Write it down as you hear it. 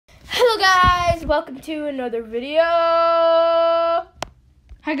guys, welcome to another video. Hi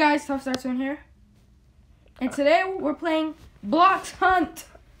guys, Tough Starts on here. And today we're playing Blocks Hunt.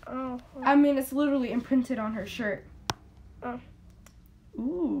 Oh. I mean, it's literally imprinted on her shirt. Oh.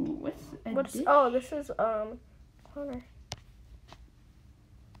 Ooh, what's this? Oh, this is Connor.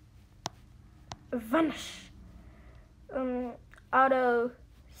 Vanish. Auto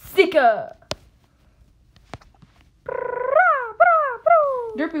Seeker.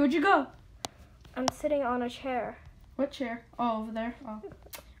 Derpy, where'd you go? I'm sitting on a chair. What chair? Oh, over there. Oh.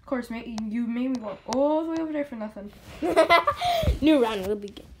 Of course, mate. You made me walk all the way over there for nothing. New round will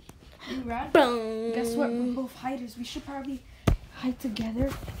begin. New round? Boom. Guess what? We're both hiders. We should probably hide together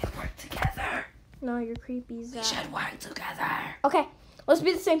and work together. No, you're creepy, We Zach. should work together. Okay, let's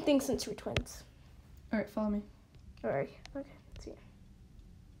be the same thing since we're twins. Alright, follow me. Alright, okay, let's see.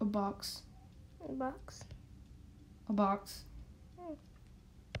 A box. A box. A box.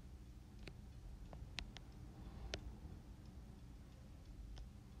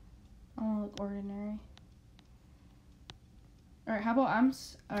 I want to look ordinary. Alright, how about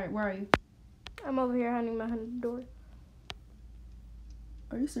Alright, where are you? I'm over here hiding behind the door.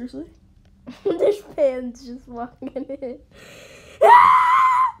 Are you seriously? There's fans just walking in.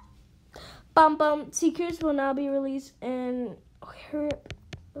 Bum bum. Seekers will now be released and hurry up.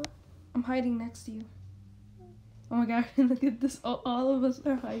 I'm hiding next to you. Oh my god, look at this. All of us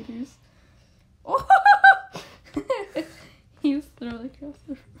are hiders. Oh! He was throwing across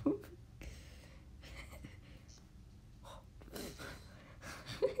the room.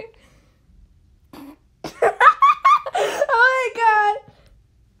 Oh my god.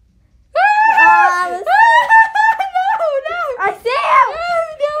 No. I see him.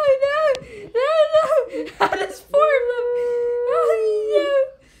 No. That is four of them. Oh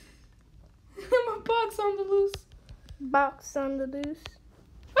no. I'm a box on the loose. Box on the loose.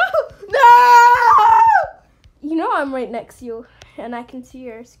 Oh no! You know I'm right next to you, and I can see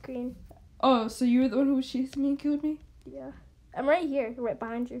your screen. Oh, so you were the one who chased me and killed me? Yeah. I'm right here, right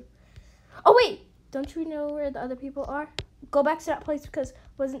behind you. Oh, wait. Don't you know where the other people are? Go back to that place because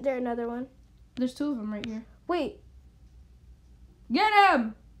wasn't there another one? There's two of them right here. Wait. Get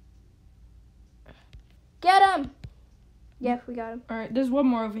him! Get him! Yeah, we got him. Alright, there's one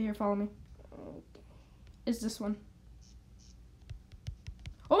more over here. Follow me. It's this one.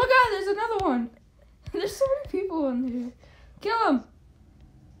 Oh my god, there's another one. There's so many people in here. Kill him!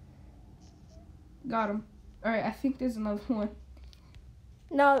 Got him. Alright, I think there's another one.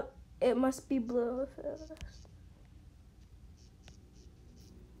 No, it must be blue.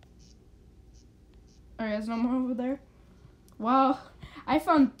 Alright, there's no more over there. Wow, I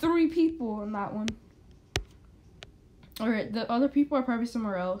found 3 people in that one. Alright, the other people are probably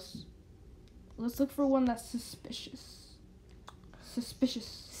somewhere else. Let's look for one that's suspicious.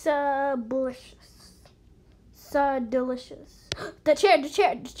 Suspicious. So delicious. So delicious. The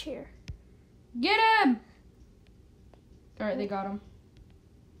chair. Get him! Alright, they got him.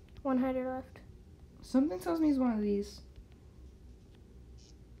 One hider left. Something tells me he's one of these.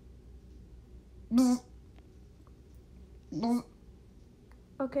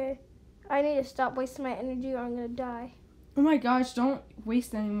 Okay. I need to stop wasting my energy or I'm going to die. Oh my gosh, don't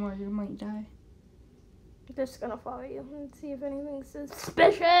waste anymore. You might die. I'm just going to follow you and see if anything's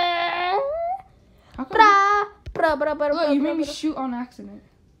suspicious. How come Look, you made me shoot on accident.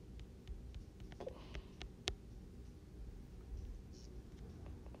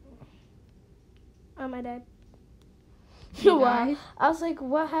 Am I dead? You Wow. died? I was like,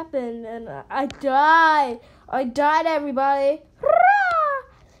 what happened? And I died. I died, everybody.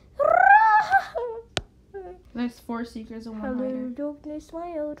 There's 4 seekers and 1 Hello, hider. darkness,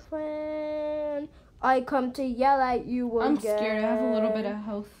 my old friend. I come to yell at you again. I'm scared. I have a little bit of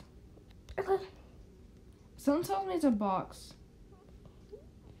health. Someone tells me it's a box.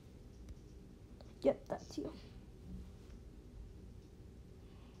 Yep, that's you.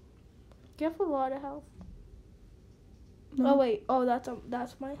 You have a lot of health. No. Oh wait,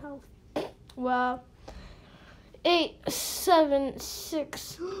 that's my health. Wow. 8, 7,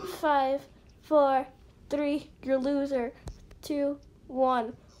 6, 5, 4, 3. You're a loser. 2,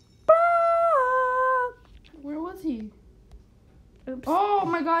 1. Where was he? Oops. Oh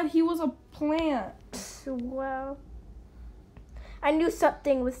my god, he was a plant. Wow. I knew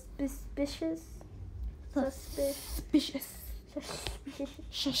something was suspicious. Suspicious.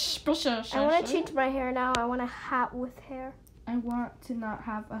 Suspicious. I want to change my hair now. I want a hat with hair. I want to not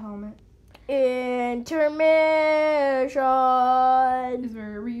have a helmet. Intermission. It's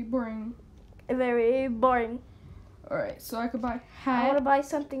very boring. Very boring. Alright, so I could buy I want to hat. buy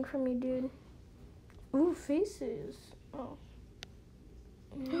something from you, dude. Ooh, faces. Oh.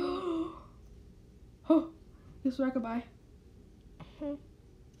 Guess where I could buy? Hmm.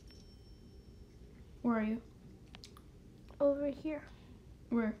 Where are you? Over here.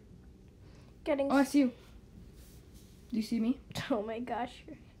 Where? Getting. Oh, I see you. Do you see me? Oh my gosh.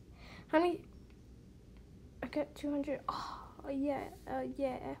 How many? I got 200. Oh, yeah.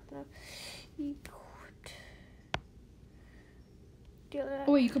 Yeah. No. Equipped.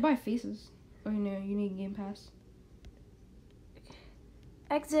 Oh, wait, you could buy faces. Oh, no, you need Game Pass.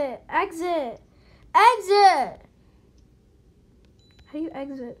 Exit. Exit. Exit. How do you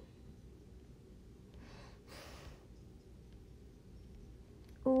exit?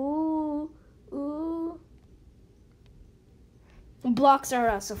 Ooh. Ooh. Blocks are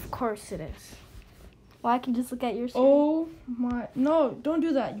us. Of course it is. Well, I can just look at your screen. Oh my! No, don't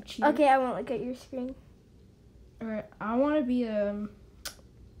do that. You cheater. Okay, I won't look at your screen. All right, I want to be a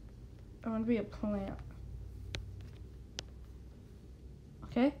plant.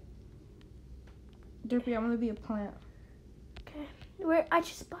 Okay. Derpy, I want to be a plant. Okay. Where I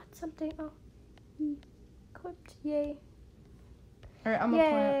just bought something. Oh. Equipped. Yay. All right, I'm a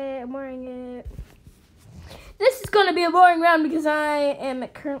plant. Yay! I'm wearing it. This is gonna be a boring round because I am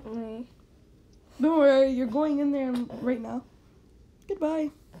currently. Don't worry, you're going in there right now. Goodbye.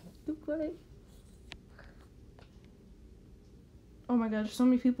 Goodbye. Oh my gosh, so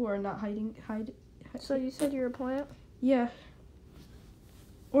many people are not hiding. So you said you're a plant? Yeah.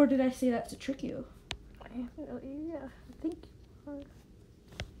 Or did I say that to trick you? Yeah, I think you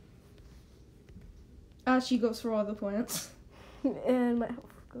As she goes for all the plants. are. And my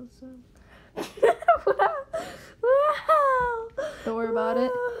health goes up. Wow! Don't worry about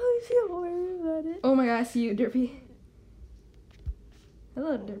it. Don't worry about it. Oh my god, I see you, Derpy.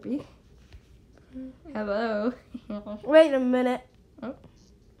 Hello, Derpy. Hello. Wait a minute. Oh.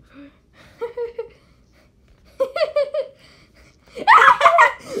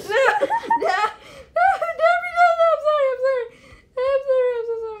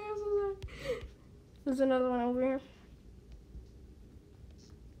 There's another one over here.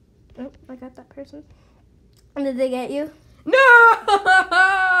 Oh, I got that person. And did they get you? No!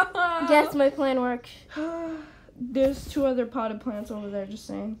 Yes, my plan worked. There's 2 other potted plants over there, just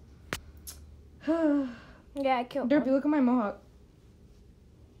saying. Yeah, I killed Derpy, one. look at my mohawk.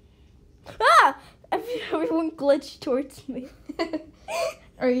 Ah! Everyone glitched towards me.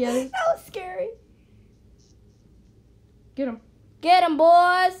 Oh, yeah. That was scary. Get him. Get him,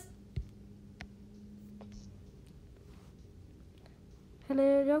 boys!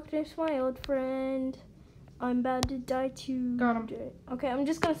 Hello, darkness, my old friend. I'm about to die too. Got him. Okay, I'm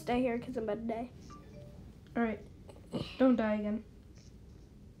just gonna stay here because I'm about to die. Alright. Don't die again.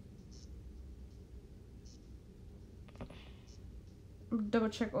 Double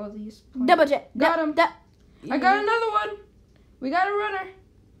check all these points. Double check. Got him. I got another one. We got a runner.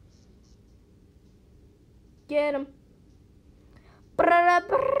 Get him.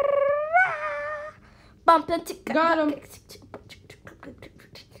 Got him.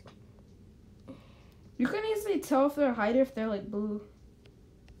 You can easily tell if they're hiding if they're like blue.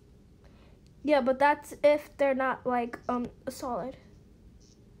 Yeah, but that's if they're not like solid.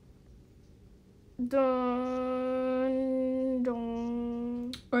 Dun,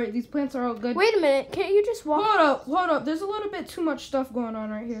 dun. Alright, these plants are all good. Wait a minute, can't you just walk? Hold up. There's a little bit too much stuff going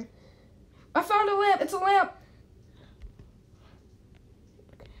on right here. I found a lamp. It's a lamp.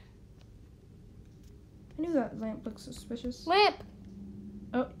 I knew that lamp looked suspicious. Lamp.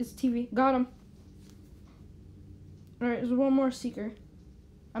 Oh, it's TV. Got him. Alright, there's one more seeker.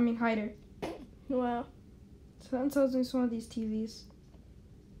 I mean hider. Wow. So that tells me it's one of these TVs.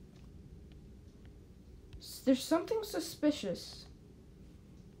 There's something suspicious.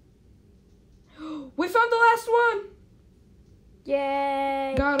 We found the last one!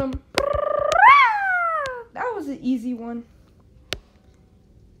 Yay. Got him. That was an easy one.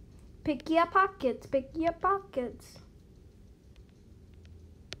 Pick your pockets, pick your pockets.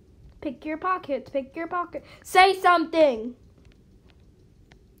 Pick your pockets, pick your pockets. Say something.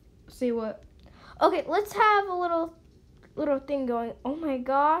 Say what? Okay, let's have a little thing going. Oh my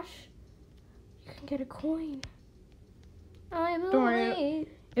gosh. You can get a coin. I believe. Don't worry.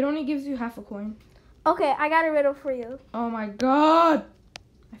 It only gives you half a coin. Okay, I got a riddle for you. Oh my god.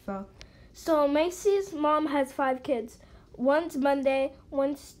 I fell. So Macy's mom has 5 kids. One's Monday,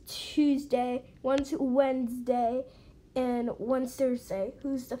 one's Tuesday, one's Wednesday, and one's Thursday.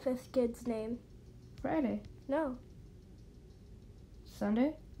 Who's the 5th kid's name? Friday. No.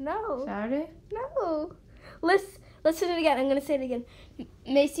 Sunday. No. Saturday. No. Listen to it again. I'm going to say it again.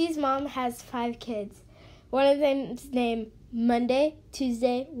 Macy's mom has 5 kids. One of them's named Monday,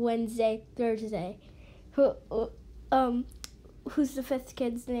 Tuesday, Wednesday, Thursday. Who's the 5th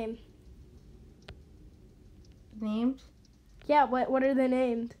kid's name? Named? Yeah, what are they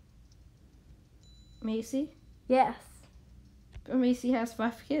named? Macy? Yes. But Macy has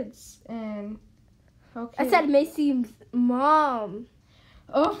 5 kids. And I said Macy's mom.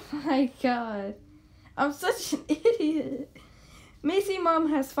 Oh my god. I'm such an idiot. Macy mom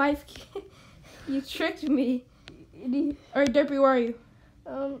has 5 kids. You tricked me. Alright, Derpy, where are you?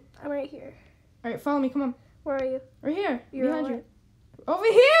 I'm right here. Alright, follow me, come on. Where are you? Right here. You're behind on you. Over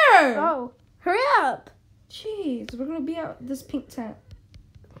here! Oh, hurry up! Jeez, we're gonna be out this pink tent.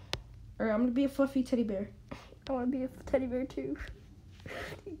 Or I'm gonna be a fluffy teddy bear. I want to be a teddy bear too. I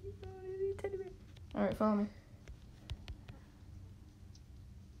wanna be a teddy bear. Alright, follow me.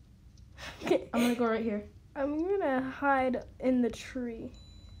 Okay. I'm gonna go right here. I'm gonna hide in the tree.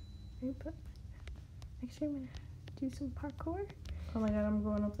 Actually, I'm gonna do some parkour. Oh my god, I'm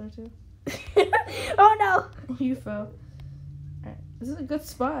going up there too. Oh no! You fell. Alright, this is a good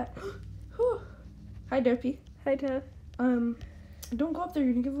spot. Whew. Hi, Derpy. Hi, Tuff. Don't go up there.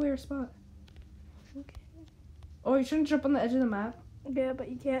 You're gonna give away our spot. Okay. Oh, you shouldn't jump on the edge of the map. Yeah, but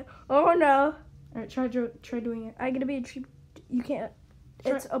you can't. Oh no! Alright, try doing it. I'm gonna be a tree. You can't.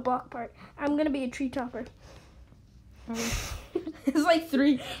 It's a block part. I'm gonna be a tree topper. Okay. It's like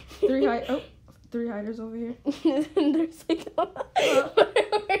three hiders over here. There's like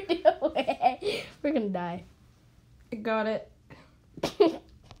we're gonna die. I got it.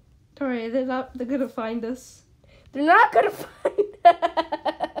 Alright, they're gonna find us. They're not gonna find us.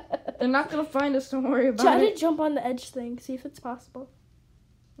 They're not gonna find us, don't worry about Try it. to jump on the edge thing, see if it's possible.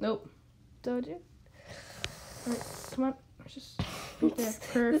 Nope. Told you. Alright, come on. Just right there.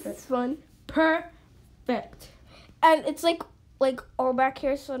 Perfect. This is fun. Perfect. And it's like all back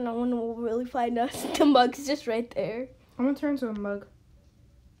here, so no one will really find us. The mug's just right there. I'm gonna turn into a mug.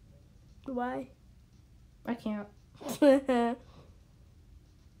 Why? I can't. Derpy,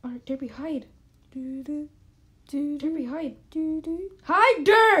 Alright, Derpy, hide. Derpy, Derpy, hide. Hide,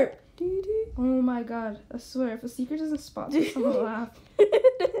 Derp! Oh my god. I swear, if a seeker doesn't spot this, I'm gonna laugh.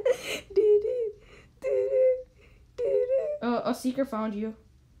 A seeker found you.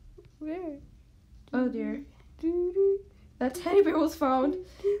 Where? Oh dear. That teddy bear was found.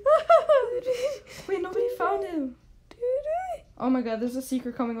 Wait, nobody found him. Oh my god, there's a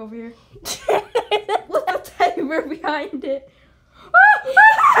seeker coming over here. With the teddy bear behind it.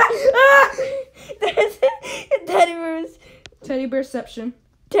 There's teddy bears. Teddy bearception.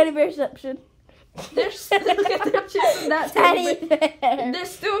 Teddy bearception. Look at their chest in that teddy bear. There's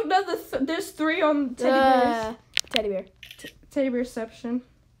still another. There's 3 on teddy bears. Teddy bear. Teddy bearception.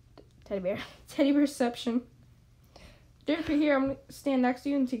 Teddy bear. Teddy bearception. Derpy, here, I'm gonna stand next to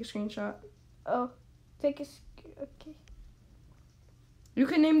you and take a screenshot. Oh, okay. You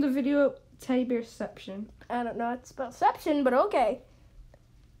can name the video Teddy Bearception. I don't know how to spell seption, but okay.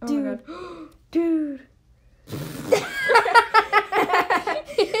 Oh Dude. my god. Dude.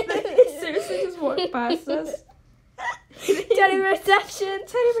 They seriously just walked past us. Teddy reception.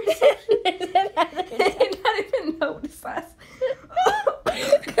 Teddy Bearception. They did not even notice us.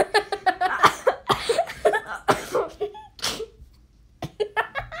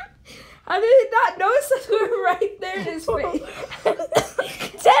 How did he not notice us? We were right there in his face.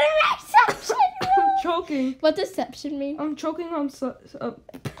 Teddy reception. I'm choking. What does deception mean? I'm choking on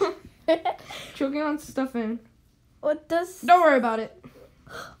choking on stuffing. What does? Don't worry about it.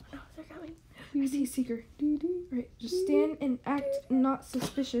 No, they're coming. I see a seeker. Right, just stand and act not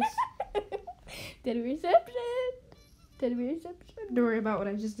suspicious. Teddy reception. Teddy reception. Don't worry about what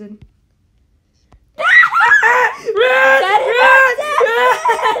I just did.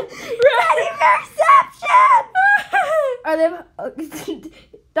 Are they?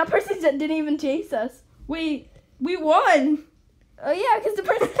 That person didn't even chase us. Wait, we won. Oh yeah, because the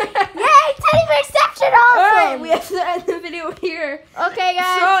person. Yay! Teddy reception awesome. All right, we have to end the video here. Okay,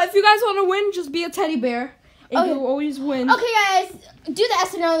 guys. So if you guys want to win, just be a teddy bear, and you'll always win. Okay, guys, do the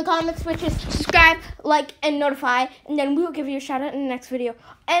SNL in the comments, which is subscribe, like, and notify, and then we will give you a shout out in the next video.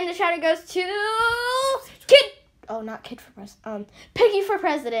 And the shout out goes to Kid. Oh, not Kid for President. Piggy for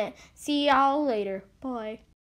President. See y'all later. Bye.